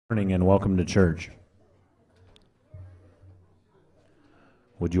Morning and welcome to church.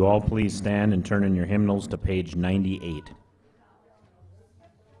 Would you all please stand and turn in your hymnals to page 98.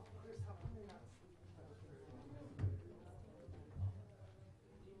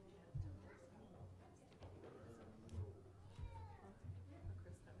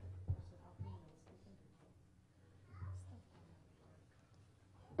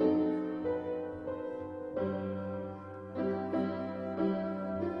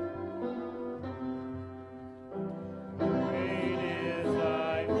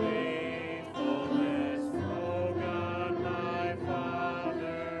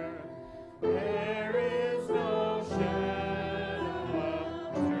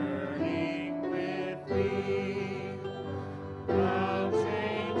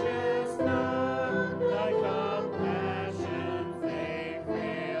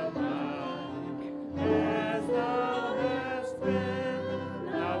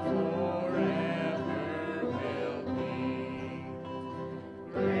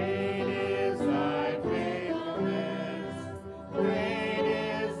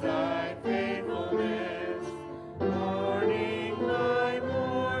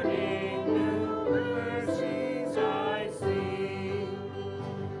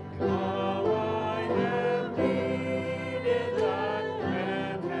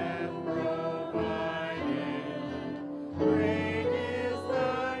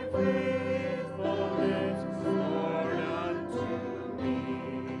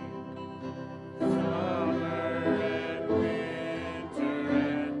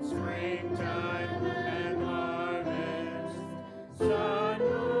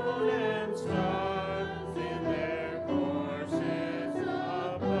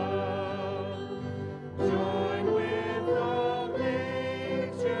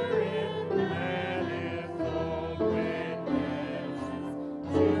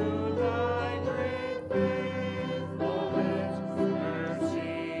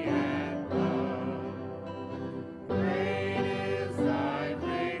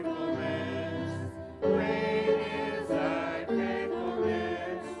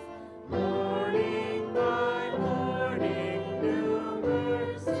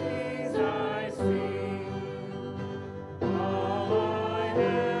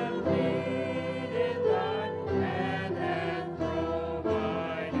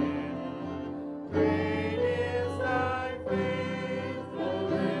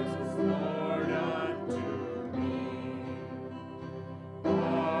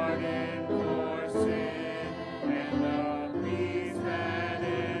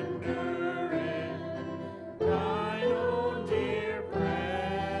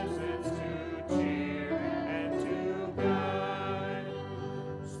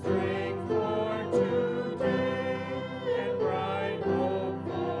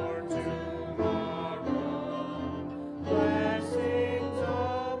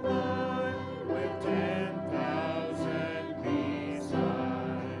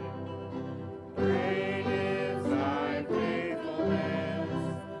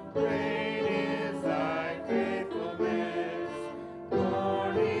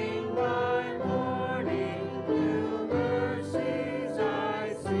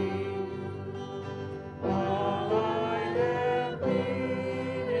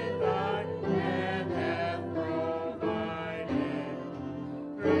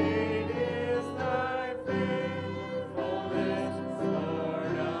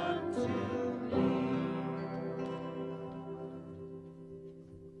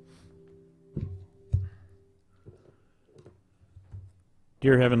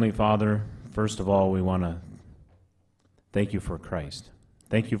 Dear Heavenly Father, first of all, we want to thank you for Christ.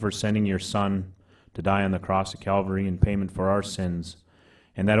 Thank you for sending your Son to die on the cross of Calvary in payment for our sins,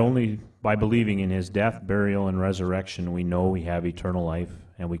 and that only by believing in his death, burial, and resurrection we know we have eternal life,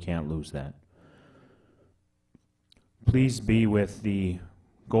 and we can't lose that. Please be with the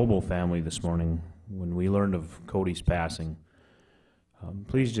Goebel family this morning when we learned of Cody's passing.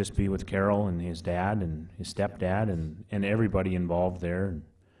 Please just be with Carol and his dad and his stepdad and everybody involved there.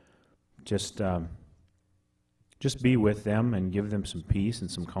 Just be with them and give them some peace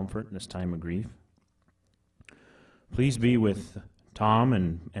and some comfort in this time of grief. Please be with Tom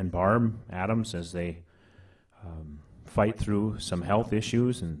and Barb Adams as they fight through some health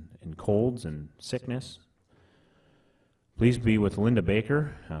issues and colds and sickness. Please be with Linda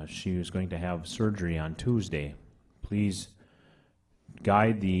Baker. She is going to have surgery on Tuesday. Please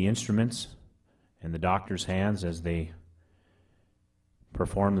guide the instruments and the doctor's hands as they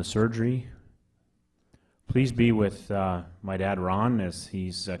perform the surgery. Please be with my dad Ron as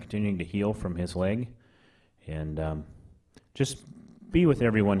he's continuing to heal from his leg, and just be with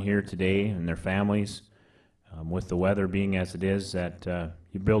everyone here today and their families. With the weather being as it is, that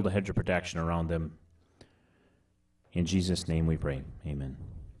you build a hedge of protection around them. In Jesus' name we pray. Amen.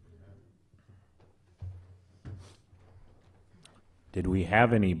 Did we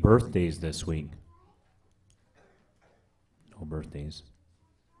have any birthdays this week? No birthdays.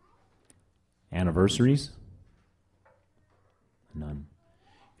 Anniversaries? None.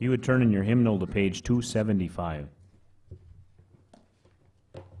 If you would turn in your hymnal to page 275.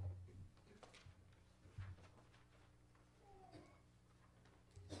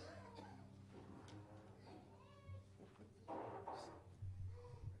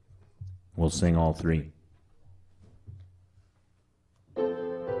 We'll sing all three.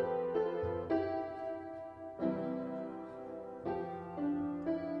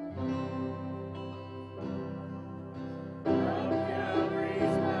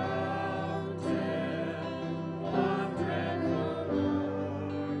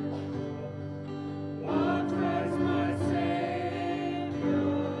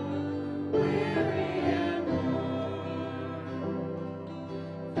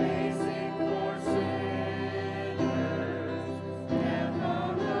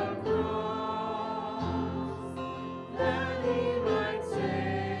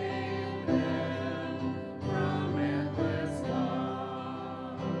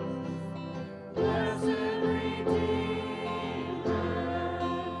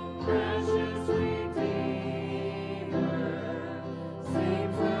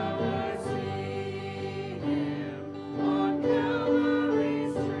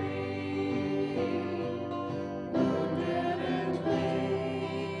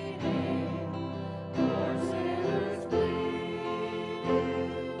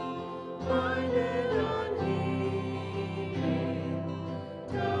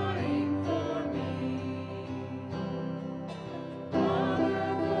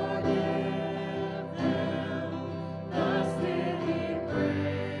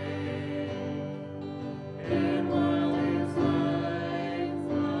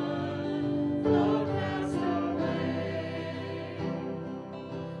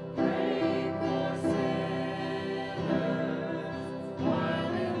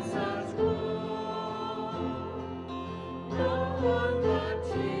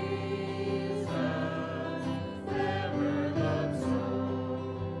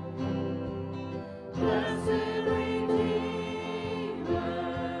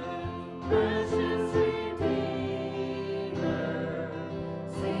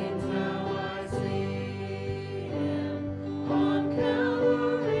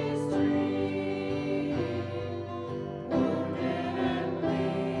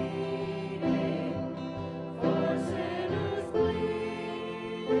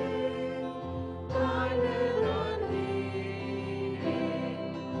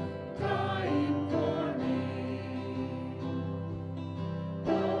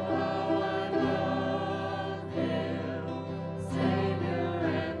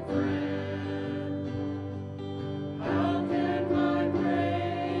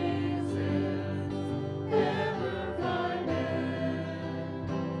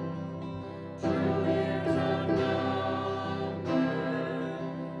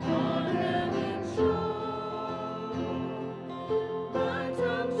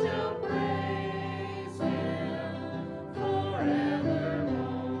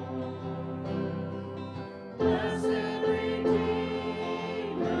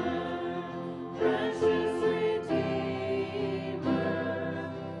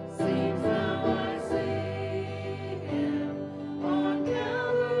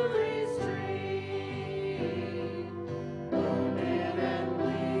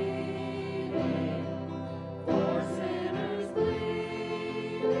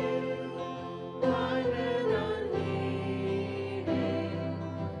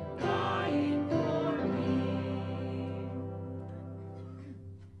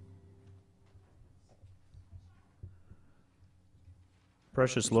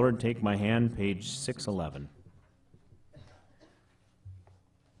 Precious Lord, take my hand, page 611.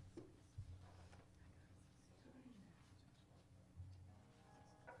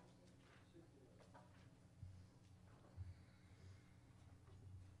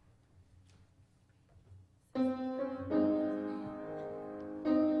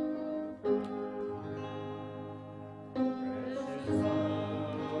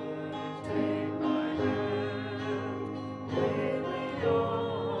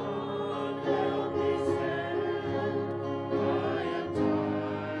 Help me stand.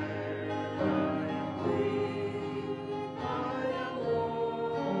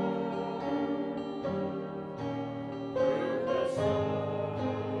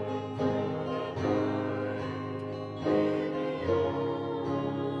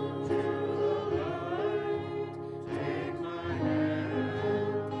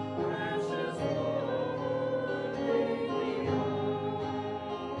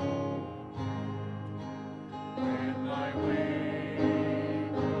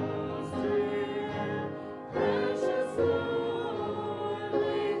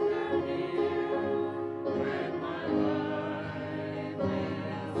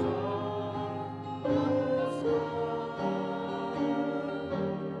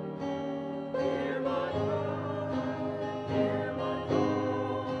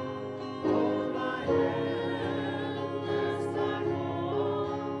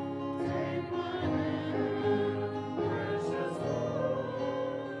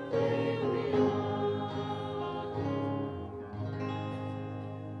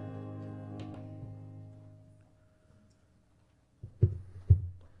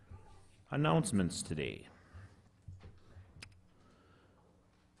 Announcements today.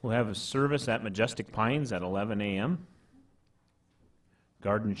 We'll have a service at Majestic Pines at 11 a.m.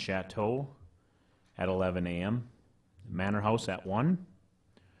 Garden Chateau at 11 a.m. Manor House at 1.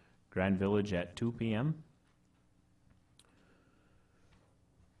 Grand Village at 2 p.m.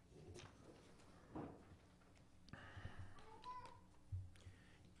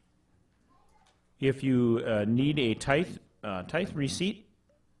 If you need a tithe receipt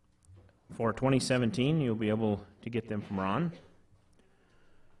for 2017, you'll be able to get them from Ron.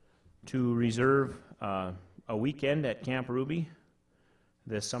 To reserve a weekend at Camp Ruby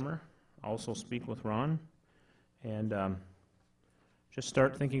this summer, also speak with Ron. And just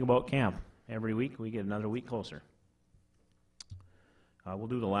start thinking about camp. Every week we get another week closer. We'll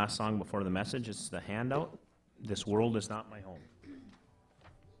do the last song before the message. It's the handout. This world is not my home.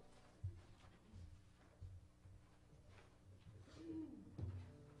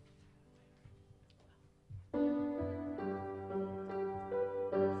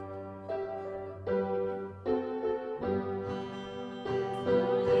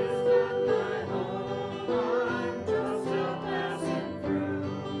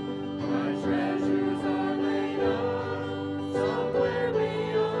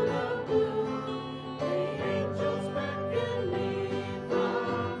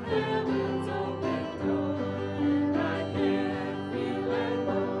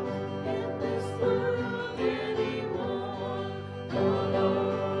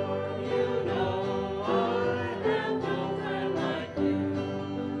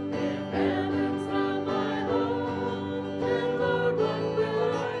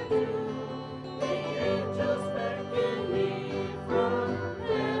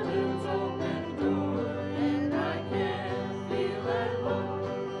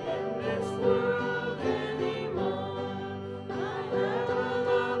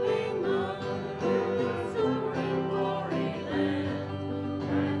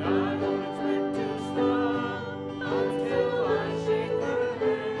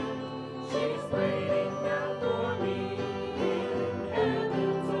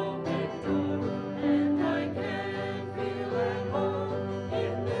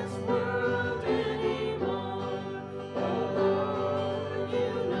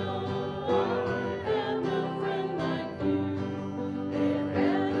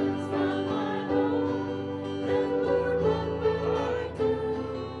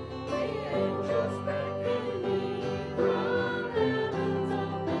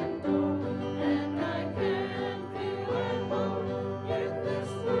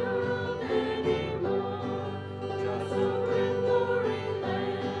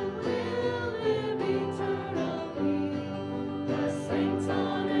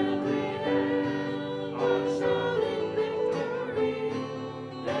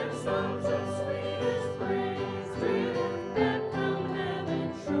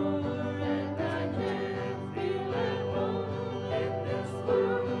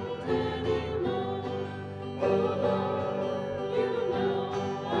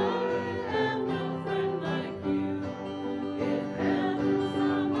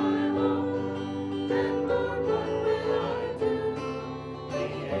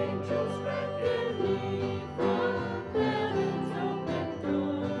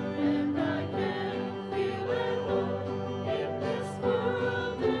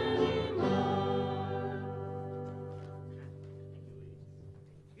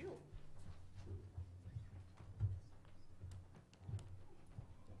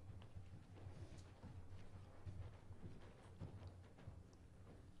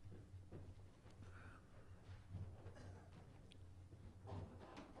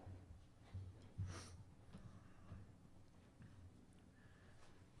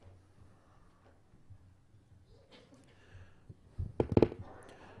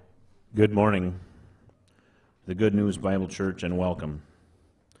 Good morning, the Good News Bible Church, and welcome.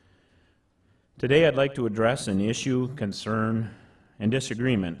 Today I'd like to address an issue, concern, and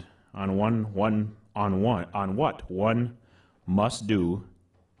disagreement on what one must do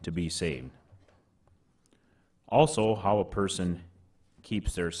to be saved. Also, how a person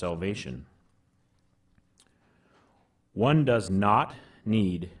keeps their salvation. One does not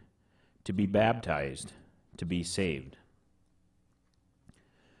need to be baptized to be saved.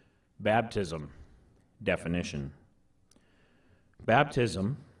 Baptism, definition.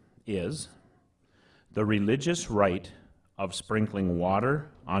 Baptism is the religious rite of sprinkling water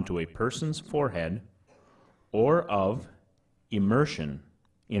onto a person's forehead or of immersion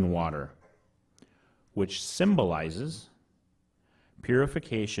in water, which symbolizes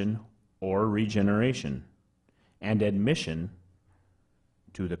purification or regeneration and admission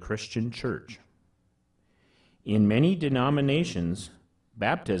to the Christian church. In many denominations,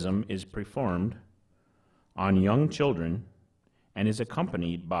 baptism is performed on young children and is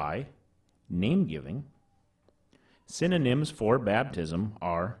accompanied by name-giving. Synonyms for baptism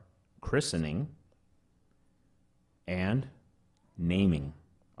are christening and naming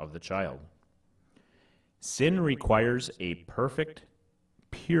of the child. Sin requires a perfect,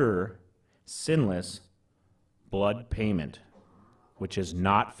 pure, sinless blood payment, which is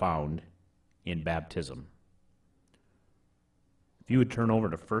not found in baptism. If you would turn over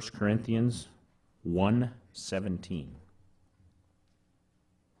to 1 Corinthians 1:17.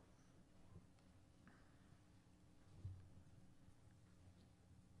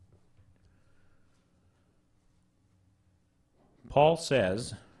 Paul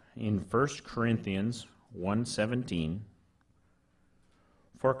says in 1 Corinthians 1:17,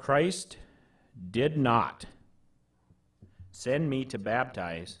 "For Christ did not send me to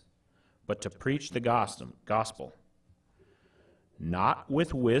baptize, but to preach the gospel, not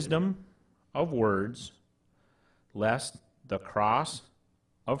with wisdom of words, lest the cross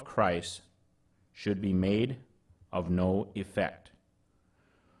of Christ should be made of no effect.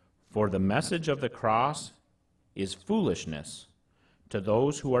 For the message of the cross is foolishness to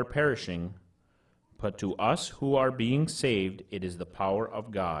those who are perishing, but to us who are being saved it is the power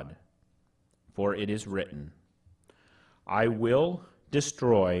of God. For it is written, I will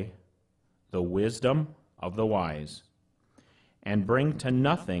destroy the wisdom of the wise, and bring to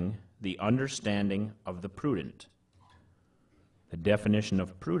nothing the understanding of the prudent." The definition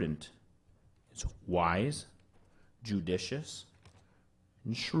of prudent is wise, judicious,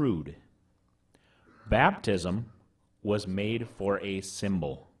 and shrewd. Baptism was made for a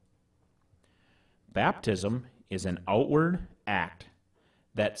symbol. Baptism is an outward act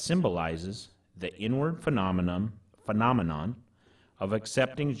that symbolizes the inward phenomenon of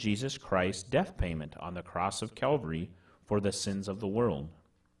accepting Jesus Christ's death payment on the cross of Calvary for the sins of the world.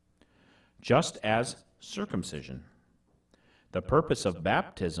 Just as circumcision, the purpose of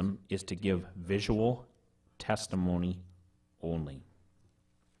baptism is to give visual testimony only.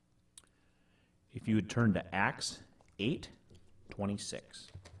 If you would turn to Acts 8:26.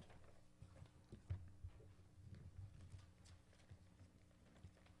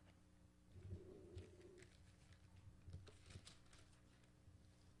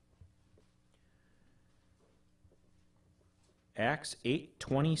 Acts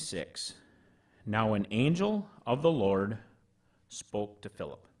 8:26. Now an angel of the Lord spoke to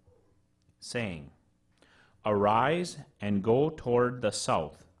Philip, saying, Arise and go toward the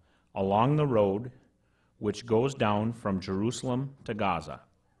south, along the road which goes down from Jerusalem to Gaza,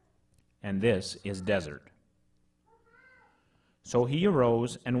 and this is desert. So he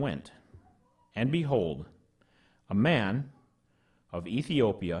arose and went, and behold, a man of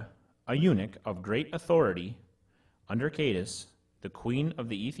Ethiopia, a eunuch of great authority, under Candace, the queen of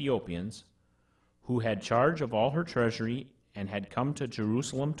the Ethiopians, who had charge of all her treasury and had come to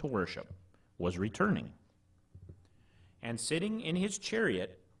Jerusalem to worship, was returning. And sitting in his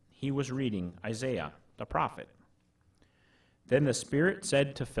chariot, he was reading Isaiah the prophet. Then the Spirit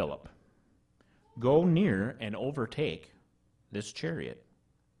said to Philip, Go near and overtake this chariot.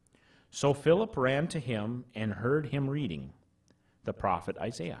 So Philip ran to him and heard him reading the prophet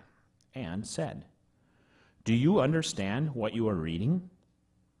Isaiah, and said, Do you understand what you are reading?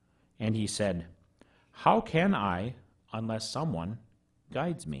 And he said, How can I, unless someone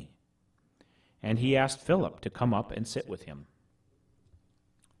guides me? And he asked Philip to come up and sit with him.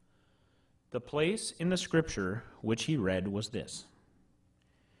 The place in the scripture which he read was this: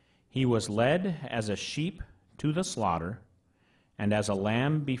 He was led as a sheep to the slaughter, and as a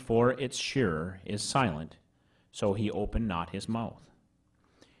lamb before its shearer is silent, so he opened not his mouth.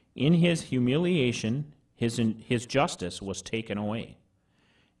 In his humiliation his justice was taken away.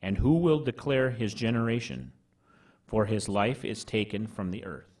 And who will declare his generation? For his life is taken from the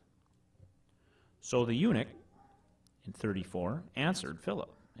earth. So the eunuch, in 34, answered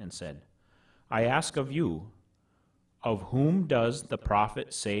Philip and said, I ask of you, of whom does the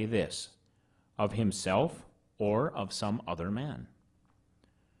prophet say this? Of himself or of some other man?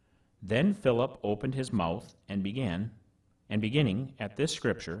 Then Philip opened his mouth and beginning at this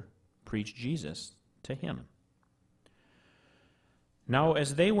scripture, preached Jesus to him. Now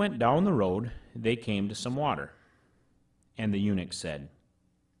as they went down the road, they came to some water. And the eunuch said,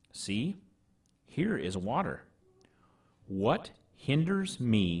 See, here is water. What hinders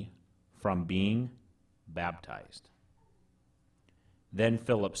me from being baptized? Then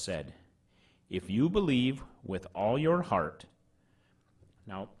Philip said, If you believe with all your heart.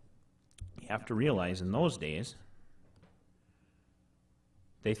 Now, you have to realize in those days,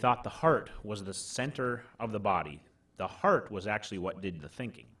 They thought the heart was the center of the body. The heart was actually what did the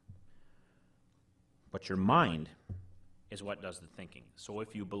thinking. But your mind is what does the thinking. So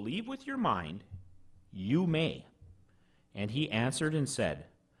if you believe with your mind, you may. And he answered and said,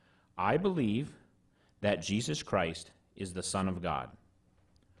 I believe that Jesus Christ is the Son of God.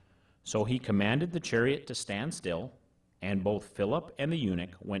 So he commanded the chariot to stand still, and both Philip and the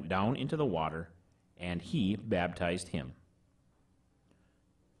eunuch went down into the water, and he baptized him.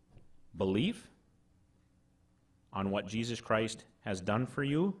 Belief on what Jesus Christ has done for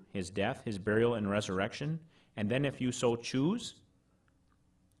you, his death, his burial, and resurrection, and then if you so choose,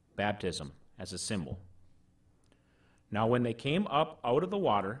 baptism as a symbol. Now when they came up out of the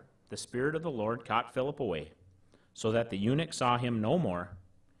water, the Spirit of the Lord caught Philip away, so that the eunuch saw him no more,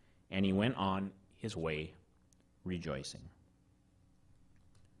 and he went on his way rejoicing.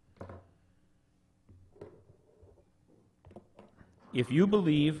 If you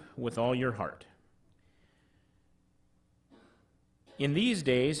believe with all your heart. In these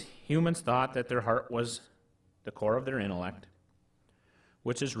days, humans thought that their heart was the core of their intellect,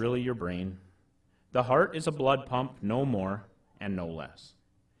 which is really your brain. The heart is a blood pump, no more and no less.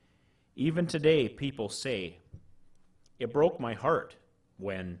 Even today, people say, it broke my heart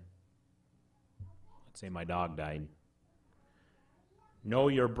when, let's say my dog died. No,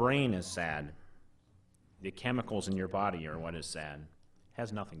 your brain is sad. The chemicals in your body are what is sad. It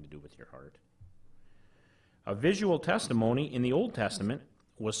has nothing to do with your heart. A visual testimony in the Old Testament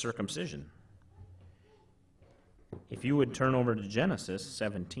was circumcision. If you would turn over to Genesis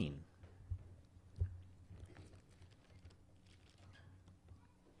 17.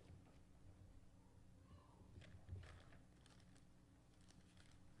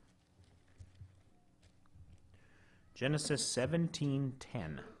 Genesis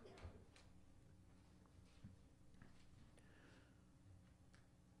 17:10.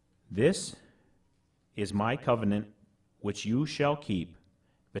 This is my covenant which you shall keep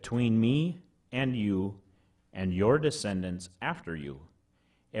between me and you and your descendants after you.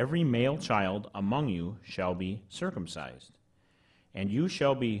 Every male child among you shall be circumcised, and you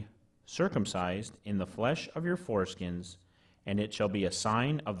shall be circumcised in the flesh of your foreskins, and it shall be a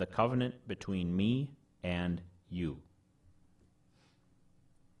sign of the covenant between me and you.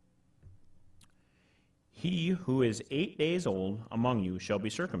 He who is 8 days old among you shall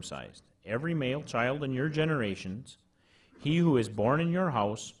be circumcised, every male child in your generations, he who is born in your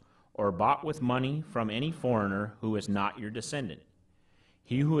house or bought with money from any foreigner who is not your descendant.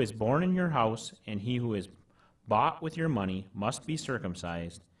 He who is born in your house and he who is bought with your money must be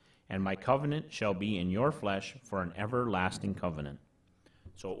circumcised, and my covenant shall be in your flesh for an everlasting covenant.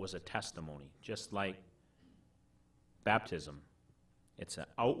 So it was a testimony, just like baptism. It's an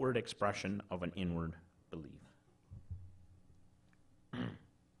outward expression of an inward belief.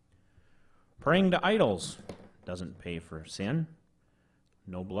 Praying to idols doesn't pay for sin.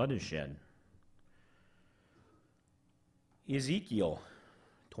 No blood is shed. Ezekiel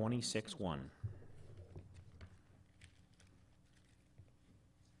 26:1.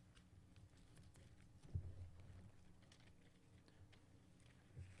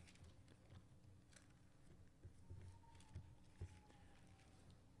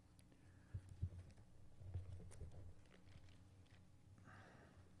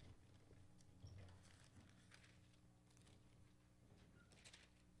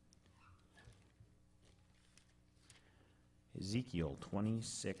 Ezekiel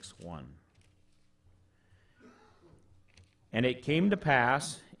 26:1. And it came to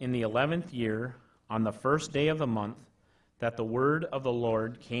pass in the 11th year, on the first day of the month, that the word of the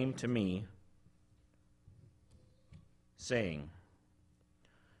Lord came to me, saying,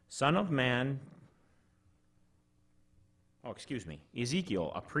 Son of man,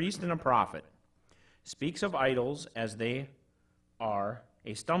 Ezekiel, a priest and a prophet, speaks of idols as they are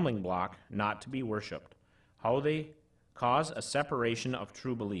a stumbling block not to be worshipped, how they cause a separation of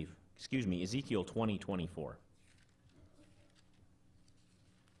true belief. Ezekiel 20:24.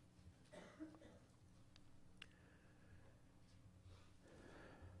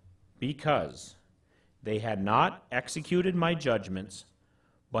 Because they had not executed my judgments,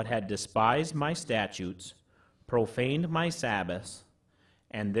 but had despised my statutes, profaned my Sabbaths,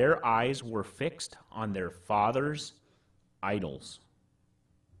 and their eyes were fixed on their fathers' idols.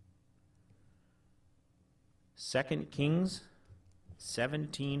 2 Kings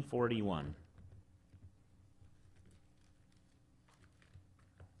 17:41.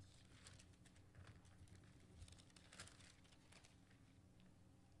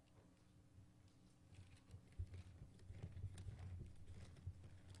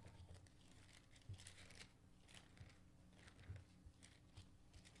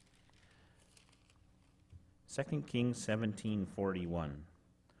 2 Kings 17:41.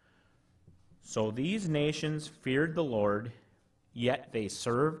 So these nations feared the Lord, yet they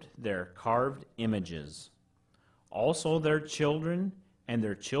served their carved images. Also their children and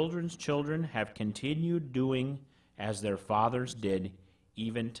their children's children have continued doing as their fathers did,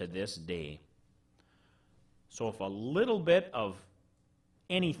 even to this day. So if a little bit of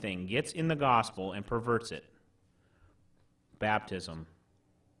anything gets in the gospel and perverts it, baptism,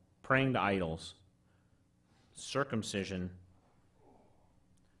 praying to idols, circumcision,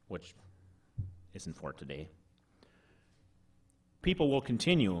 which isn't for today, people will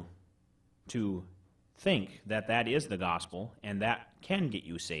continue to think that that is the gospel and that can get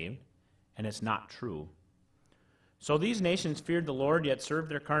you saved, and it's not true. So these nations feared the Lord, yet served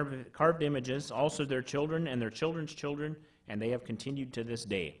their carved images, also their children and their children's children, and they have continued to this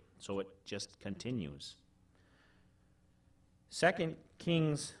day. So it just continues. 2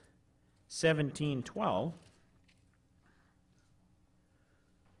 Kings 17:12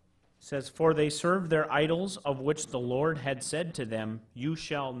 says, For they served their idols, of which the Lord had said to them, You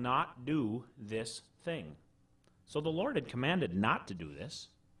shall not do this thing. So the Lord had commanded not to do this,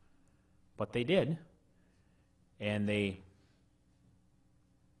 but they did. And they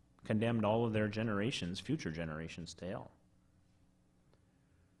condemned all of their generations, future generations, to hell.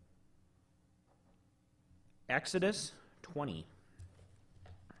 Exodus 20.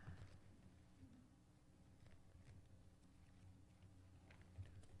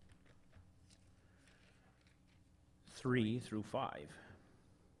 Three through 5.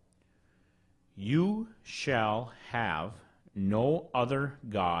 You shall have no other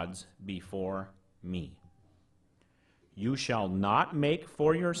gods before me. You shall not make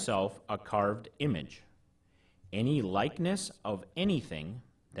for yourself a carved image, any likeness of anything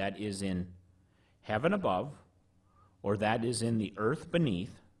that is in heaven above, or that is in the earth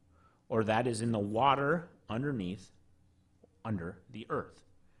beneath, or that is in the water underneath, under the earth.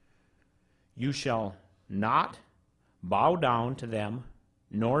 You shall not bow down to them,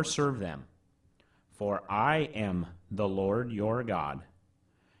 nor serve them. For I am the Lord your God,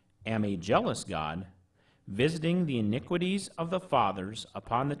 am a jealous God, visiting the iniquities of the fathers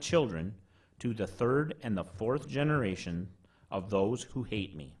upon the children to the third and the fourth generation of those who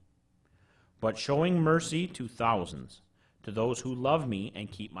hate me, but showing mercy to thousands, to those who love me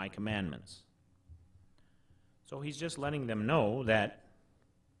and keep my commandments. So he's just letting them know that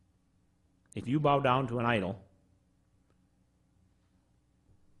if you bow down to an idol,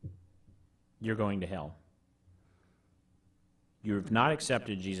 you're going to hell. You've not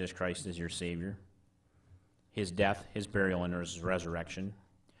accepted Jesus Christ as your Savior, his death, his burial, and his resurrection.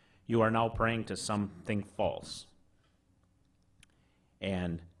 You are now praying to something false.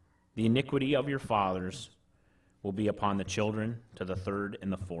 And the iniquity of your fathers will be upon the children to the third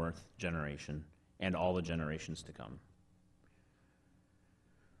and the fourth generation, and all the generations to come.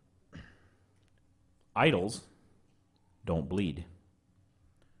 Idols don't bleed.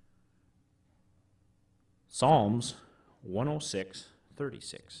 Psalms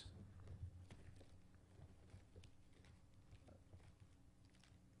 106:36.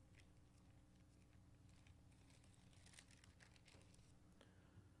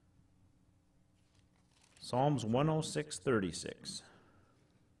 Psalms 106:36.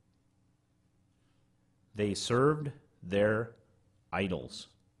 They served their idols,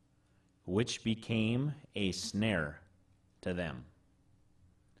 which became a snare to them.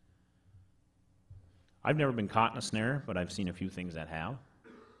 I've never been caught in a snare, but I've seen a few things that have.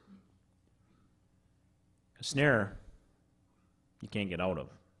 A snare, you can't get out of.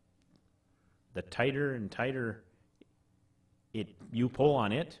 The tighter and tighter you pull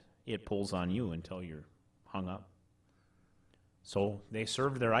on it, it pulls on you until you're hung up. So they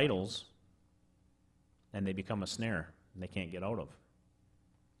serve their idols, and they become a snare they can't get out of.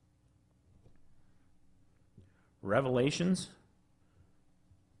 Revelations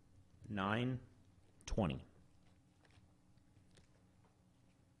 9:20.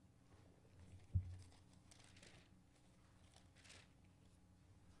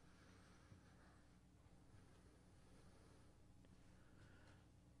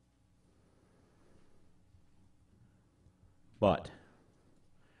 But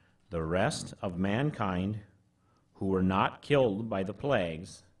the rest of mankind who were not killed by the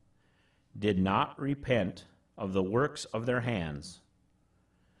plagues did not repent of the works of their hands,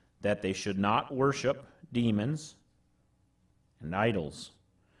 that they should not worship demons and idols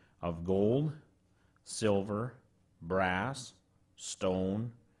of gold, silver, brass,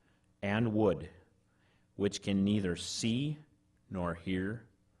 stone, and wood, which can neither see nor hear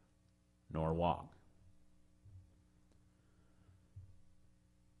nor walk.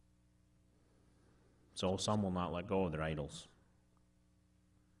 So some will not let go of their idols.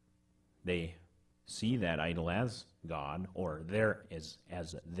 They see that idol as God, or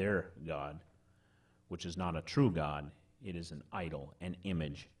as their God, which is not a true God. It is an idol, an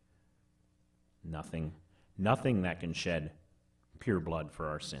image. Nothing that can shed pure blood for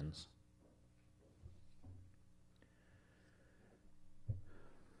our sins.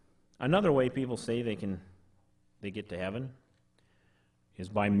 Another way people say they get to heaven is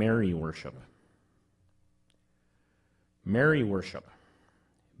by Mary worship. Mary worship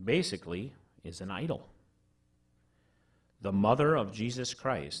basically is an idol. The mother of Jesus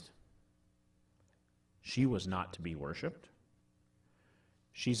Christ, she was not to be worshipped.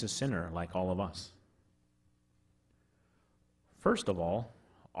 She's a sinner like all of us. First of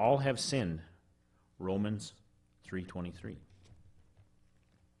all have sinned. Romans 3:23.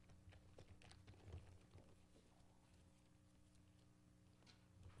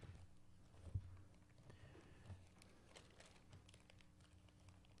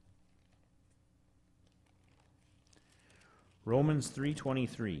 Romans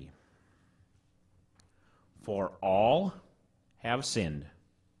 3:23. For all have sinned.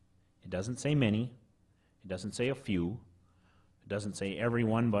 It doesn't say many. It doesn't say a few. It doesn't say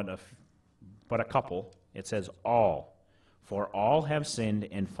everyone but a couple. It says all. For all have sinned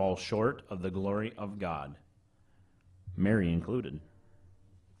and fall short of the glory of God. Mary included.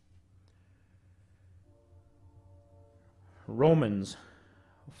 Romans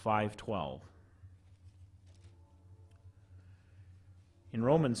 5:12. In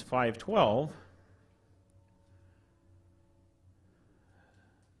Romans 5:12,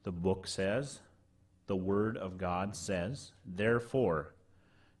 the book says, the Word of God says, therefore,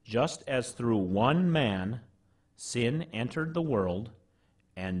 just as through one man sin entered the world,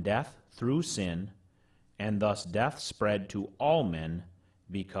 and death through sin, and thus death spread to all men,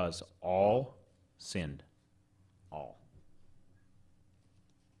 because all sinned. All.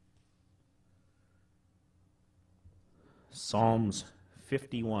 Psalms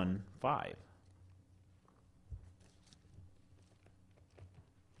 51:5.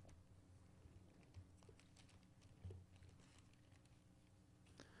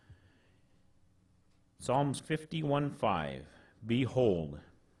 Psalms 51:5. Behold,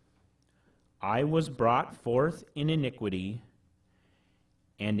 I was brought forth in iniquity,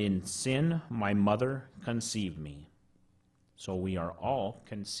 and in sin my mother conceived me. So we are all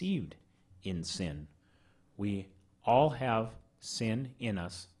conceived in sin. We all have sin in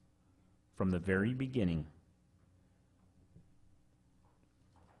us from the very beginning.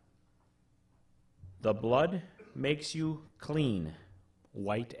 The blood makes you clean,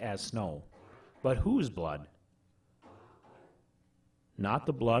 white as snow. But whose blood? Not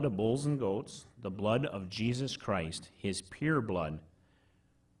the blood of bulls and goats, the blood of Jesus Christ, his pure blood.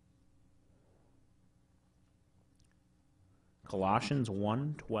 Colossians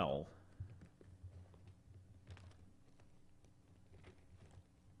 1:12.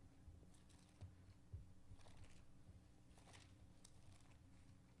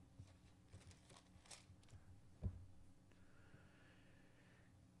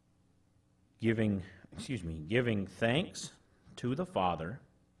 Giving thanks to the Father,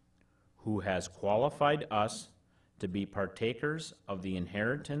 who has qualified us to be partakers of the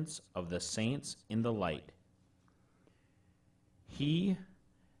inheritance of the saints in the light. He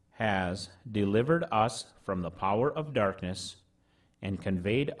has delivered us from the power of darkness and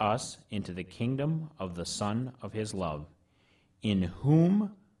conveyed us into the kingdom of the Son of his love, in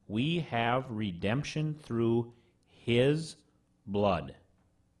whom we have redemption through his blood,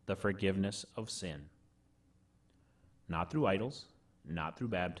 the forgiveness of sin. Not through idols, not through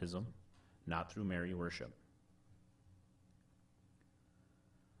baptism, not through Mary worship.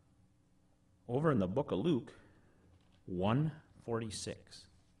 Over in the book of Luke 1:46.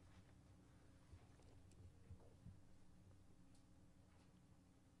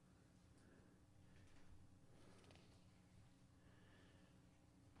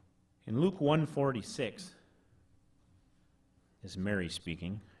 In Luke 1:46 is Mary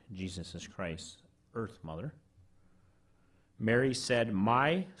speaking. Jesus is Christ's earth mother. Mary said,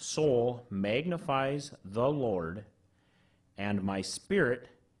 "My soul magnifies the Lord, and my spirit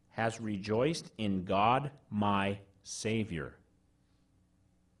has rejoiced in God my Savior."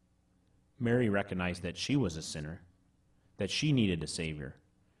 Mary recognized that she was a sinner, that she needed a Savior,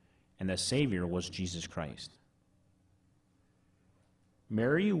 and the Savior was Jesus Christ.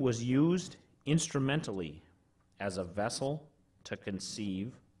 Mary was used instrumentally as a vessel to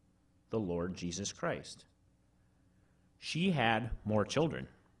conceive the Lord Jesus Christ. She had more children.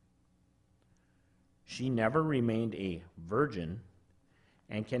 She never remained a virgin,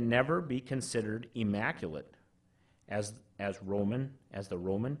 and can never be considered immaculate as Roman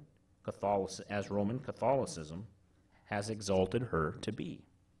Catholicism has exalted her to be.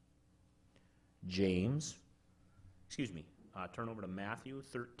 Turn over to Matthew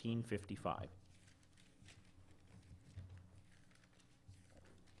 13:55.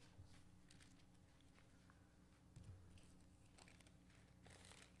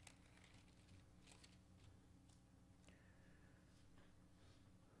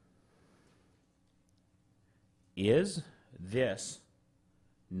 Is this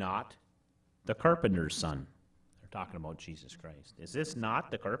not the carpenter's son? They're talking about Jesus Christ. Is this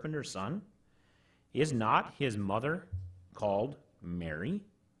not the carpenter's son? Is not his mother called Mary?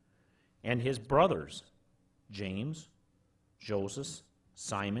 And his brothers, James, Joseph,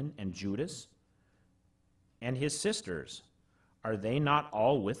 Simon, and Judas? And his sisters, are they not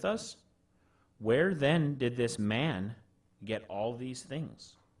all with us? Where then did this man get all these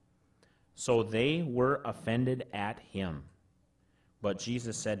things? So they were offended at him. But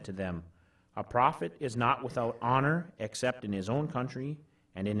Jesus said to them, a prophet is not without honor except in his own country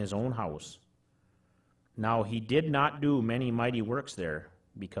and in his own house. Now he did not do many mighty works there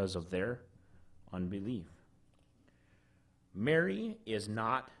because of their unbelief. Mary is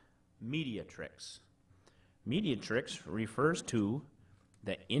not mediatrix. Mediatrix refers to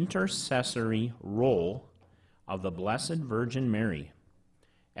the intercessory role of the Blessed Virgin Mary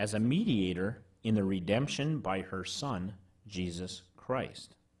as a mediator in the redemption by her Son, Jesus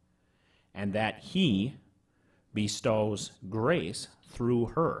Christ, and that he bestows grace through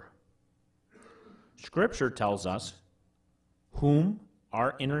her. Scripture tells us whom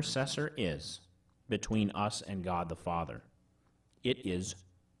our intercessor is between us and God the Father. It is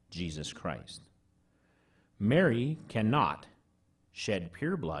Jesus Christ. Mary cannot shed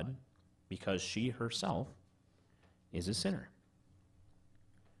pure blood because she herself is a sinner.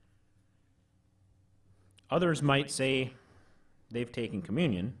 Others might say they've taken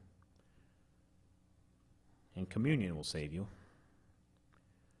communion, and communion will save you.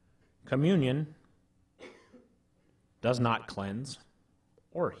 Communion does not cleanse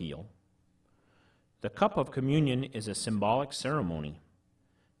or heal. The cup of communion is a symbolic ceremony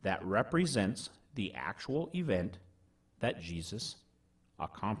that represents the actual event that Jesus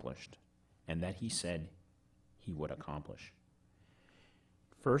accomplished and that he said he would accomplish.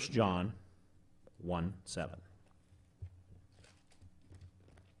 1 John 1:7.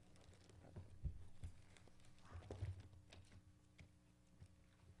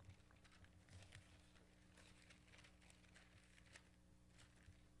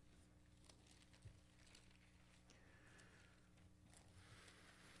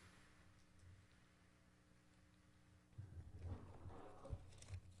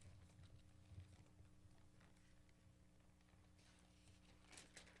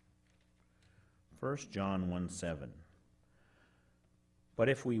 First John 1:7. But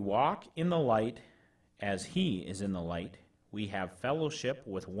if we walk in the light as he is in the light, we have fellowship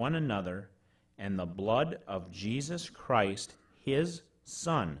with one another, and the blood of Jesus Christ, his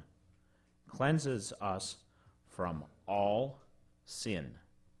Son, cleanses us from all sin.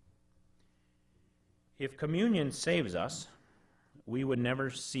 If communion saves us, we would never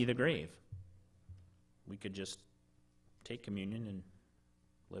see the grave. We could just take communion and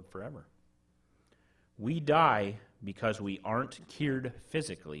live forever. We die because we aren't cured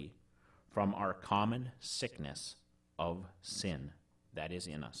physically from our common sickness of sin that is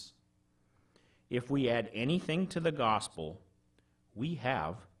in us. If we add anything to the gospel, we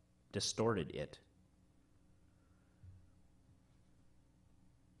have distorted it.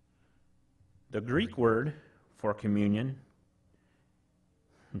 The Greek word for communion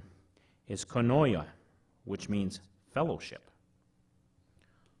is koinonia, which means fellowship.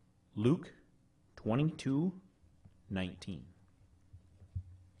 Luke 22:19.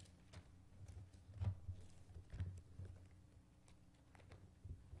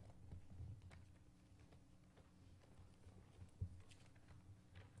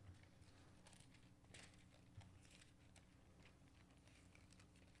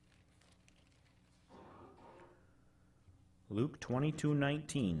 Luke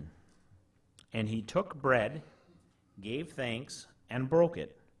 22:19. And he took bread, gave thanks, and broke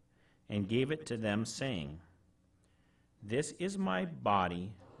it, and gave it to them, saying, This is my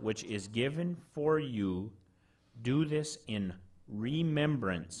body, which is given for you. Do this in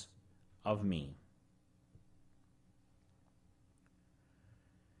remembrance of me.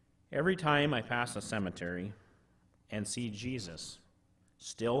 Every time I pass a cemetery and see Jesus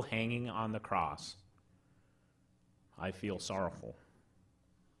still hanging on the cross, I feel sorrowful.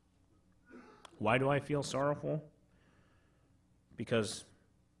 Why do I feel sorrowful? Because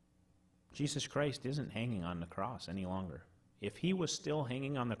Jesus Christ isn't hanging on the cross any longer. If he was still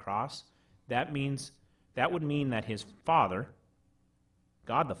hanging on the cross, that would mean that his Father,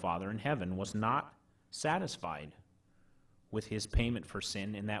 God the Father in heaven, was not satisfied with his payment for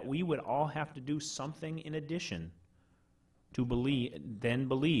sin, and that we would all have to do something in addition to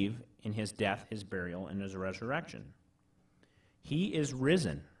believe in his death, his burial, and his resurrection. He is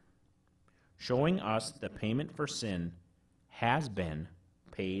risen, showing us the payment for sin has been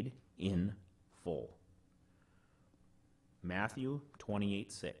paid in full. Matthew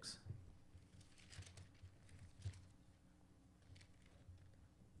 28:6.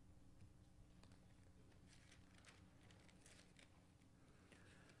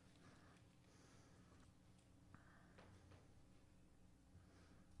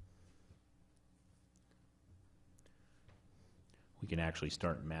 We can actually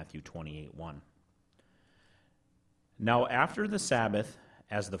start in Matthew 28:1. Now after the Sabbath,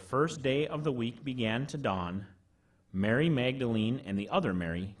 as the first day of the week began to dawn, Mary Magdalene and the other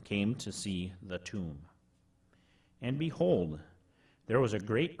Mary came to see the tomb. And behold, there was a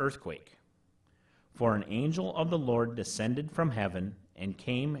great earthquake, for an angel of the Lord descended from heaven and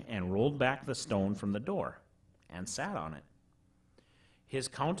came and rolled back the stone from the door and sat on it. His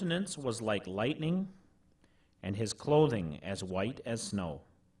countenance was like lightning, and his clothing as white as snow.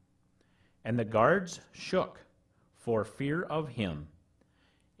 And the guards shook for fear of him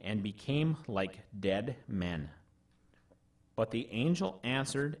and became like dead men. But the angel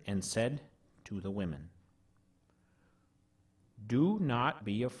answered and said to the women, "Do not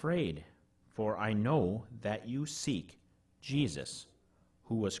be afraid, for I know that you seek Jesus,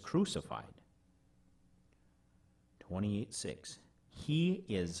 who was crucified." 28:6. He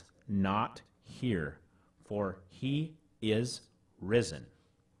is not here, for he is risen.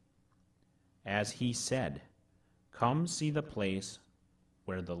 As he said, come see the place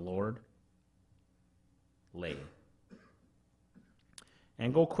where the Lord lay.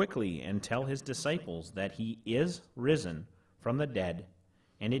 And go quickly and tell his disciples that he is risen from the dead,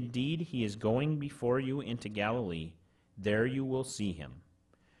 and indeed he is going before you into Galilee. There you will see him.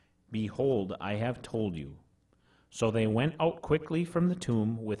 Behold, I have told you. So they went out quickly from the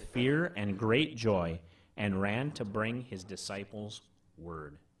tomb with fear and great joy, and ran to bring his disciples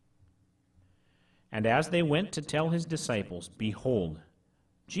word. And as they went to tell his disciples, behold,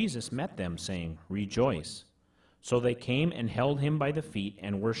 Jesus met them, saying, "Rejoice." So they came and held him by the feet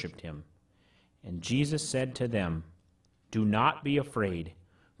and worshipped him. And Jesus said to them, "Do not be afraid.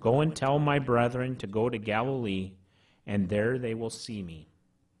 Go and tell my brethren to go to Galilee, and there they will see me."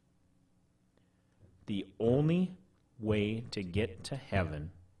 The only way to get to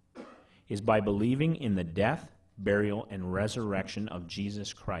heaven is by believing in the death, burial, and resurrection of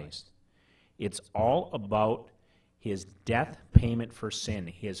Jesus Christ. It's all about his death payment for sin,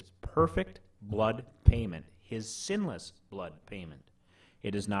 his perfect blood payment, his sinless blood payment.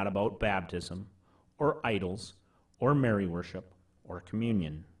 It is not about baptism or idols or Mary worship or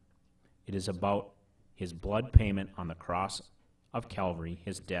communion. It is about his blood payment on the cross of Calvary,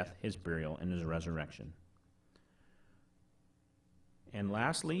 his death, his burial, and his resurrection. And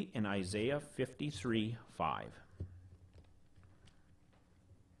lastly, in Isaiah 53:5.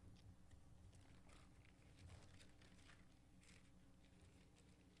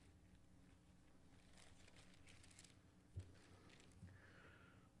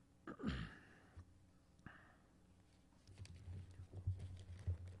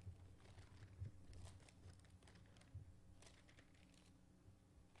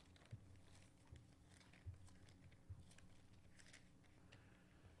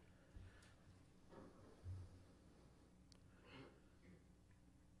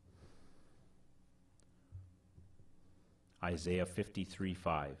 Isaiah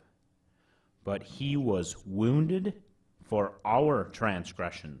 53:5. But he was wounded for our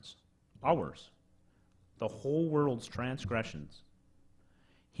transgressions, ours, the whole world's transgressions.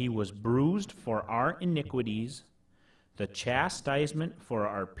 He was bruised for our iniquities. The chastisement for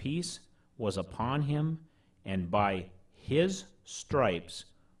our peace was upon him, and by his stripes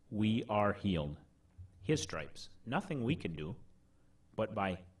we are healed. His stripes. Nothing we could do, but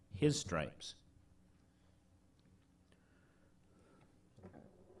by his stripes.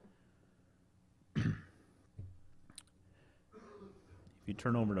 If you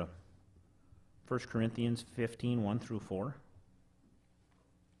turn over to 1 Corinthians 15, 1 through 4.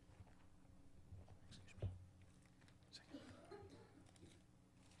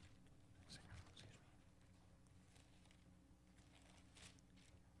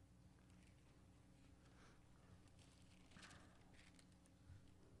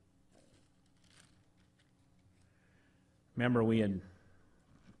 Remember, we had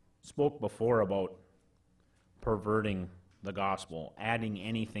spoke before about perverting the gospel, adding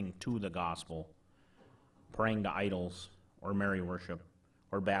anything to the gospel, praying to idols, or Mary worship,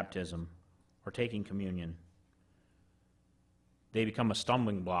 or baptism, or taking communion. They become a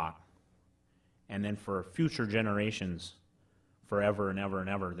stumbling block. And then for future generations, forever and ever and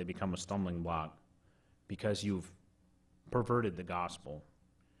ever, they become a stumbling block because you've perverted the gospel.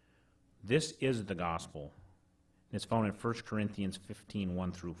 This is the gospel. It's found in 1 Corinthians 15,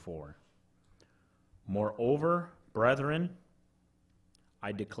 1 through 4. Moreover, brethren,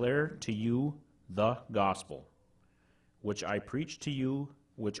 I declare to you the gospel, which I preached to you,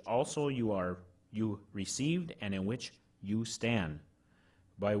 which also you received, and in which you stand,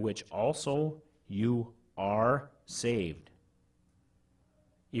 by which also you are saved,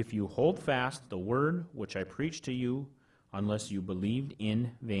 if you hold fast the word which I preached to you, unless you believed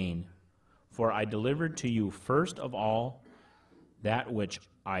in vain. For I delivered to you first of all that which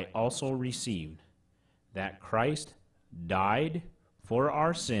I also received, that Christ died for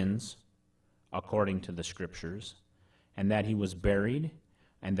our sins, according to the Scriptures, and that he was buried,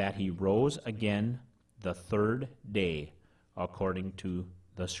 and that he rose again the third day, according to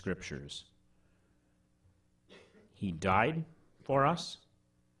the Scriptures. He died for us.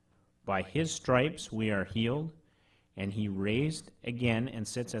 By his stripes we are healed, and he raised again and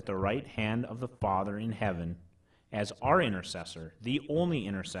sits at the right hand of the Father in heaven as our intercessor, the only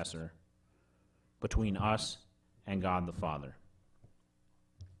intercessor between us and God the Father.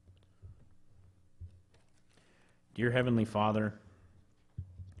 Dear Heavenly Father,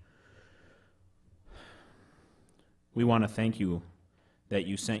 we want to thank you that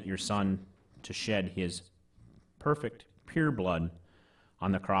you sent your Son to shed his perfect, pure blood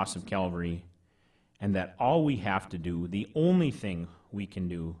on the cross of Calvary, and that all we have to do, the only thing we can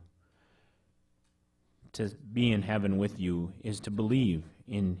do to be in heaven with you, is to believe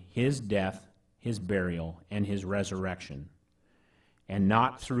in his death, his burial, and his resurrection, and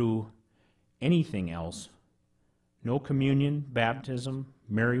not through anything else. No communion, baptism,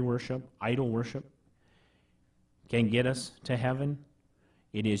 Mary worship, idol worship can get us to heaven.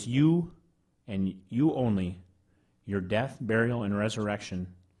 It is you and you only, your death, burial, and resurrection,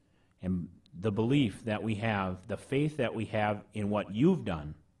 and the belief that we have, the faith that we have in what you've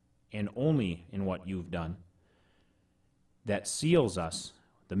done, and only in what you've done, that seals us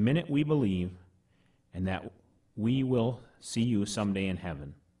the minute we believe, and that we will see you someday in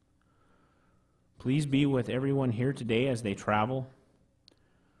heaven. Please be with everyone here today as they travel.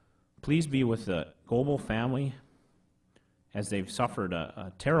 Please be with the Goebel family as they've suffered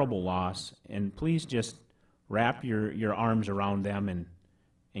a terrible loss, and please just wrap your arms around them and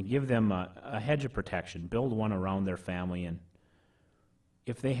give them a hedge of protection. Build one around their family, and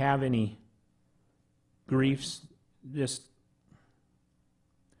if they have any griefs, just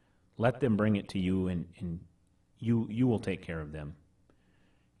let them bring it to you, and you will take care of them.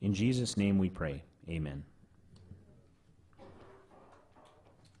 In Jesus' name we pray. Amen.